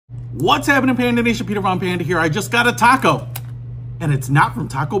What's happening, Panda Nation? Peter Von Panda here. I just got a taco, and it's not from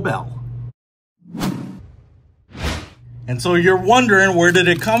Taco Bell. And so you're wondering, where did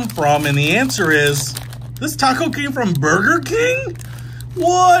it come from? And the answer is, this taco came from Burger King?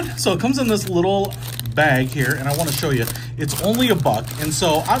 What? So it comes in this little bag here, and I want to show you. It's only $1. And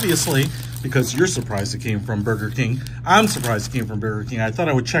so obviously, because you're surprised it came from Burger King, I'm surprised it came from Burger King. I thought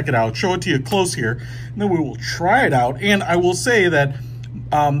I would check it out, show it to you close here, and then we will try it out. And I will say that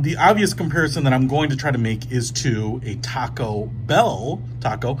the obvious comparison that I'm going to try to make is to a Taco Bell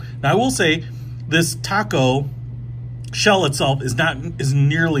taco. Now I will say this taco shell itself is not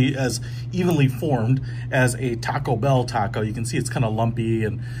nearly as evenly formed as a Taco Bell taco. You can see it's kind of lumpy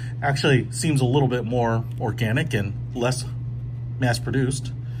and actually seems a little bit more organic and less mass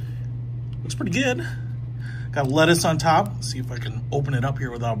produced. Looks pretty good. Got lettuce on top. Let's see if I can open it up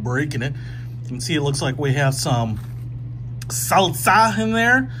here without breaking it. You can see it looks like we have some salsa in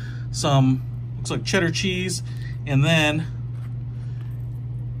there, some looks like cheddar cheese, and then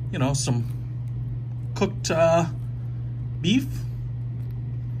some cooked beef.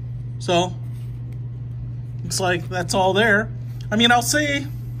 So looks like that's all there. I mean, I'll say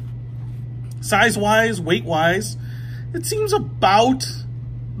size wise, weight wise, it seems about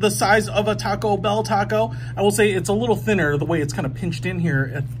the size of a Taco Bell taco. I will say it's a little thinner the way it's kind of pinched in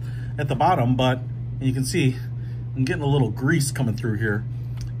here at the bottom, but you can see I'm getting a little grease coming through here.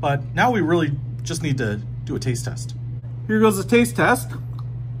 But now we really just need to do a taste test. Here goes the taste test.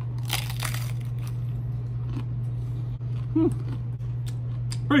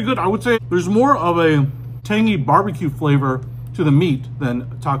 Pretty good. I would say there's more of a tangy barbecue flavor to the meat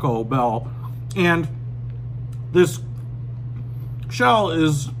than Taco Bell. And this shell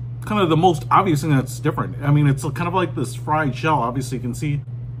is kind of the most obvious thing that's different. I mean, it's kind of like this fried shell. Obviously, you can see,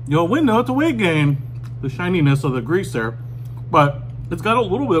 window, it's a weight gain, the shininess of the grease there, but it's got a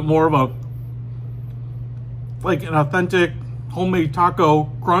little bit more of a, like an authentic homemade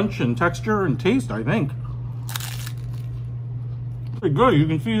taco crunch and texture and taste, I think. Pretty good. You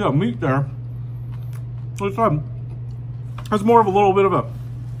can see the meat there. It's has more of a little bit of a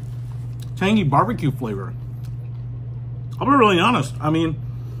tangy barbecue flavor. I'll be really honest. I mean,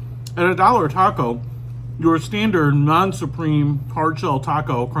 at $1 a taco, your standard non-supreme hard shell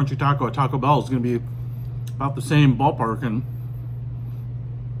taco, crunchy taco at Taco Bell is going to be about the same ballpark. And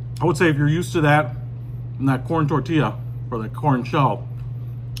I would say if you're used to that and that corn tortilla or that corn shell,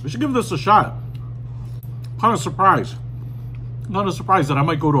 you should give this a shot. Kind of surprised. Not a surprise that I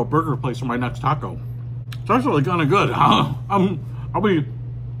might go to a burger place for my next taco. It's actually kind of good. I'll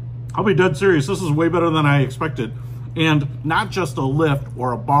be dead serious. This is way better than I expected. And not just a lift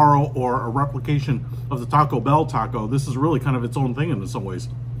or a borrow or a replication of the Taco Bell taco. This is really kind of its own thing in some ways.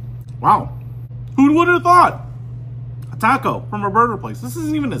 Wow. Who would have thought? A taco from a burger place. This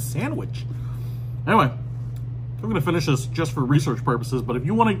isn't even a sandwich. Anyway, I'm going to finish this just for research purposes, but if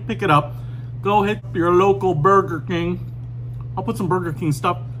you want to pick it up, go hit your local Burger King. I'll put some Burger King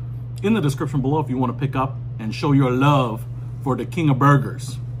stuff in the description below if you want to pick up and show your love for the king of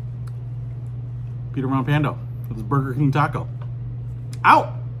burgers. Peter Von Panda with his Burger King taco.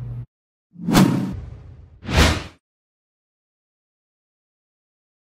 Out!